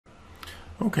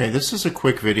Okay, this is a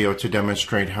quick video to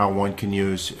demonstrate how one can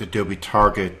use Adobe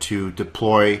Target to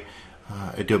deploy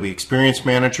Adobe Experience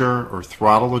Manager or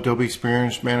throttle Adobe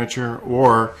Experience Manager,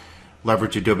 or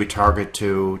leverage Adobe Target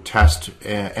to test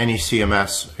any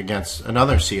CMS against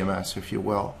another CMS, if you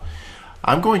will.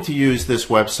 I'm going to use this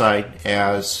website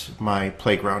as my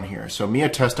playground here. So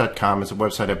miatest.com is a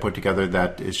website I put together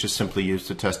that is just simply used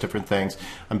to test different things.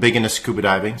 I'm big into scuba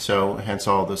diving, so hence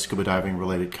all the scuba diving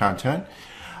related content.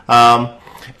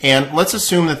 And let's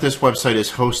assume that this website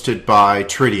is hosted by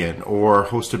Tridian or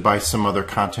hosted by some other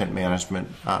content management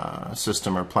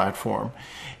system or platform.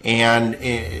 And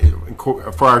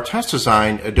for our test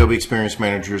design, Adobe Experience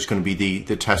Manager is going to be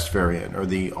the test variant, or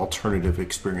the alternative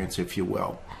experience, if you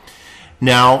will.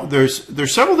 Now,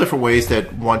 there's several different ways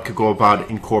that one could go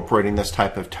about incorporating this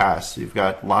type of test. You've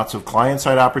got lots of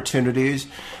client-side opportunities,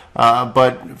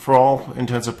 but for all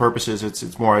intents and purposes,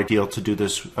 it's more ideal to do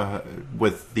this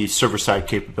with the server-side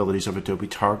capabilities of Adobe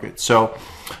Target. So,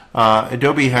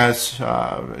 Adobe has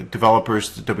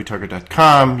developers at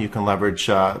adobetarget.com. You can leverage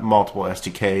multiple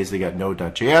SDKs. They got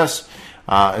Node.js,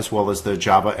 as well as the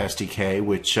Java SDK,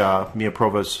 which Mia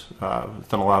Prova's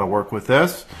done a lot of work with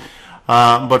this.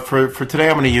 But for today,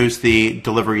 I'm going to use the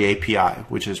delivery API,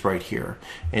 which is right here,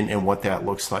 and what that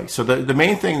looks like. So the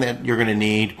main thing that you're going to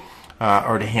need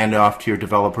or to hand off to your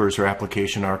developers or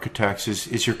application architects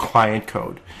is your client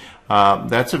code.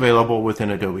 That's available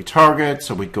within Adobe Target.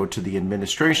 So we go to the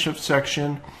administration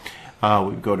section,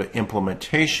 we go to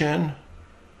implementation,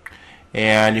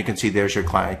 and you can see there's your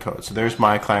client code. So there's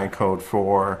my client code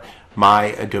for my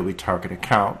Adobe Target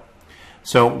account.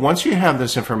 So once you have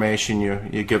this information,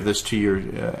 you give this to your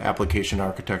application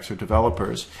architects or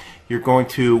developers, you're going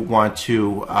to want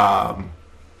to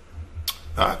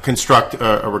construct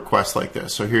a request like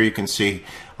this. So here you can see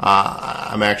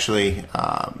I'm actually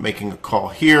making a call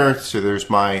here. So there's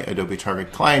my Adobe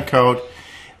Target client code,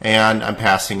 and I'm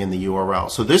passing in the URL.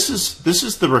 So this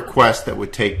is the request that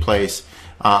would take place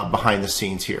behind the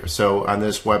scenes here. So on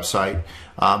this website,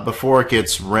 before it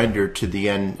gets rendered to the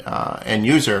end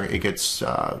user, it gets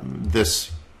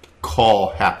this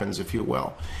call happens, if you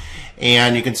will.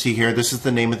 And you can see here, this is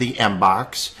the name of the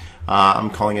mbox. I'm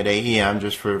calling it AEM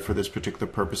just for this particular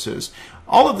purposes.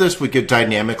 All of this would get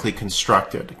dynamically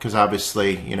constructed because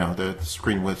obviously, you know, the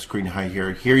screen width, screen height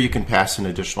here. Here you can pass in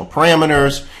additional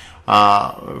parameters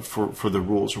for the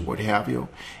rules or what have you.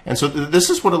 And so this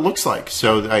is what it looks like.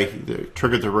 So I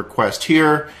triggered the request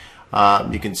here.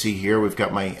 You can see here we've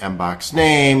got my mbox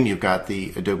name. You've got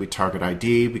the Adobe Target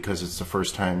ID because it's the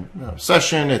first time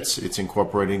session. It's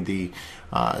incorporating the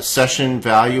session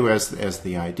value as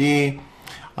the ID.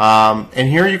 And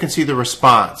here you can see the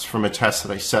response from a test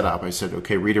that I set up. I said,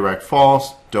 okay, redirect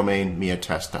false, domain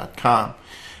miatest.com.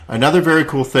 Another very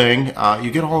cool thing,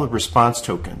 you get all the response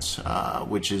tokens,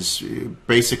 which is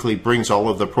basically brings all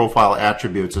of the profile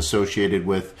attributes associated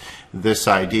with this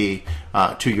ID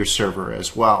to your server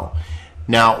as well.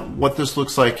 Now, what this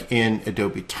looks like in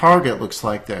Adobe Target looks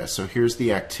like this. So here's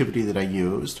the activity that I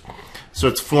used. So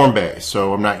it's form-based.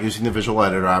 So I'm not using the visual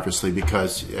editor, obviously,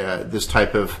 because this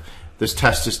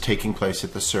test is taking place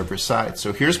at the server side.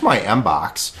 So here's my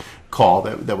mbox call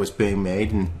that was being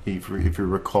made, and if you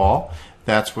recall,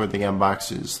 that's where the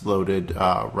mbox is loaded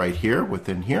right here,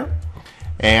 within here.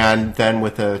 And then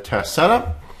with the test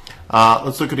setup,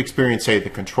 let's look at Experience A, the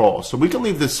control. So we can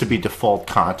leave this to be default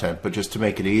content, but just to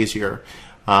make it easier,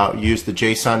 use the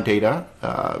JSON data,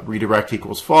 redirect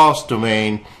equals false,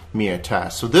 domain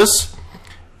miatest. So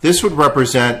this would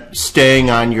represent staying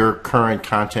on your current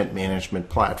content management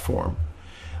platform.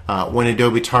 When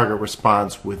Adobe Target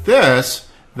responds with this,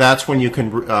 that's when you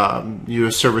can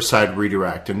use server-side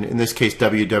redirect. And in this case,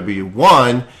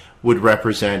 WW1 would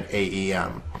represent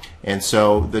AEM. And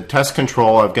so the test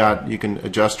control I've got, you can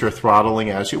adjust your throttling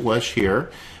as you wish here.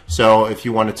 So if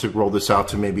you wanted to roll this out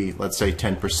to maybe, let's say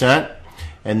 10%,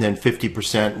 and then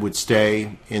 50% would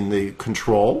stay in the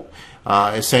control.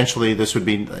 Essentially, this would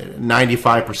be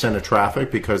 95% of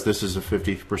traffic because this is a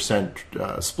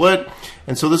 50% split.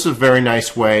 And so this is a very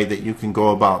nice way that you can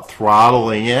go about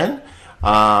throttling in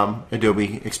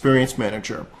Adobe Experience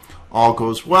Manager. All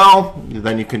goes well,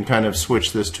 then you can kind of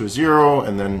switch this to a 0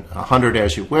 and then 100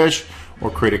 as you wish, or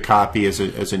create a copy as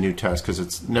a new test, because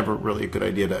it's never really a good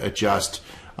idea to adjust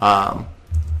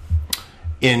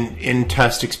in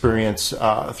test experience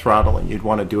throttling. You'd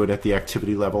want to do it at the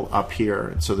activity level up here.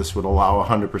 And so this would allow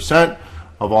 100%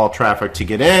 of all traffic to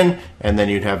get in, and then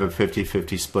you'd have a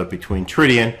 50-50 split between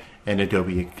Tridian and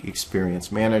Adobe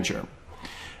Experience Manager.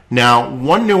 Now,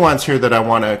 one nuance here that I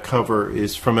want to cover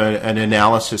is from an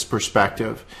analysis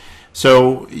perspective.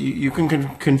 So you can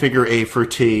configure A for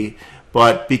T,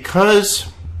 But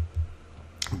because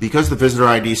the visitor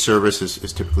ID service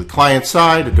is typically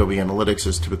client-side, Adobe Analytics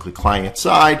is typically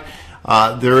client-side,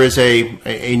 there is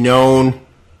a known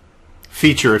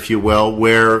feature, if you will,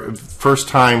 where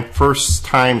first-time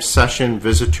session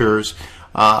visitors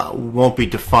won't be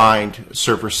defined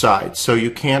server-side. So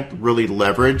you can't really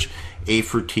leverage A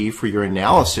for T for your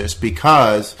analysis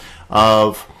because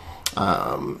of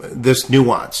this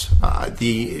nuance.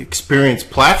 The Experience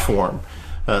platform,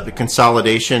 the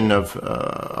consolidation of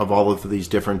all of these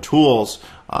different tools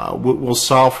will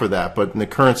solve for that. But in the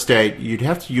current state, you'd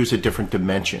have to use a different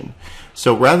dimension.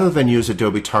 So rather than use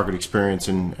Adobe Target Experience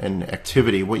and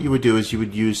Activity, what you would do is you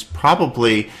would use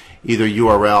probably either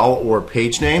URL or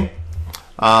page name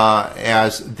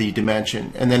as the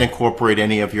dimension, and then incorporate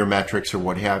any of your metrics or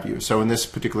what have you. So in this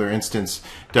particular instance,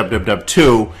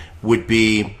 www2 would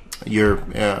be your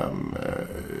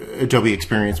Adobe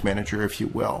Experience Manager, if you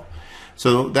will.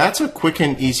 So that's a quick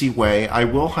and easy way. I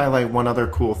will highlight one other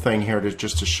cool thing here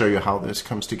just to show you how this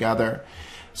comes together.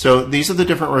 So these are the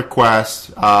different requests.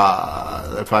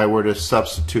 If I were to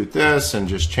substitute this and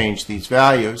just change these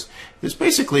values, this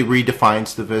basically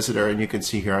redefines the visitor. And you can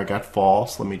see here I got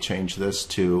false. Let me change this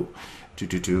to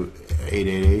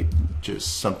 888,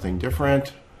 just something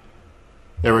different.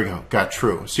 There we go, got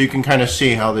true. So you can kind of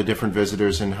see how the different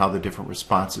visitors and how the different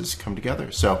responses come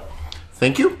together. So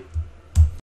thank you.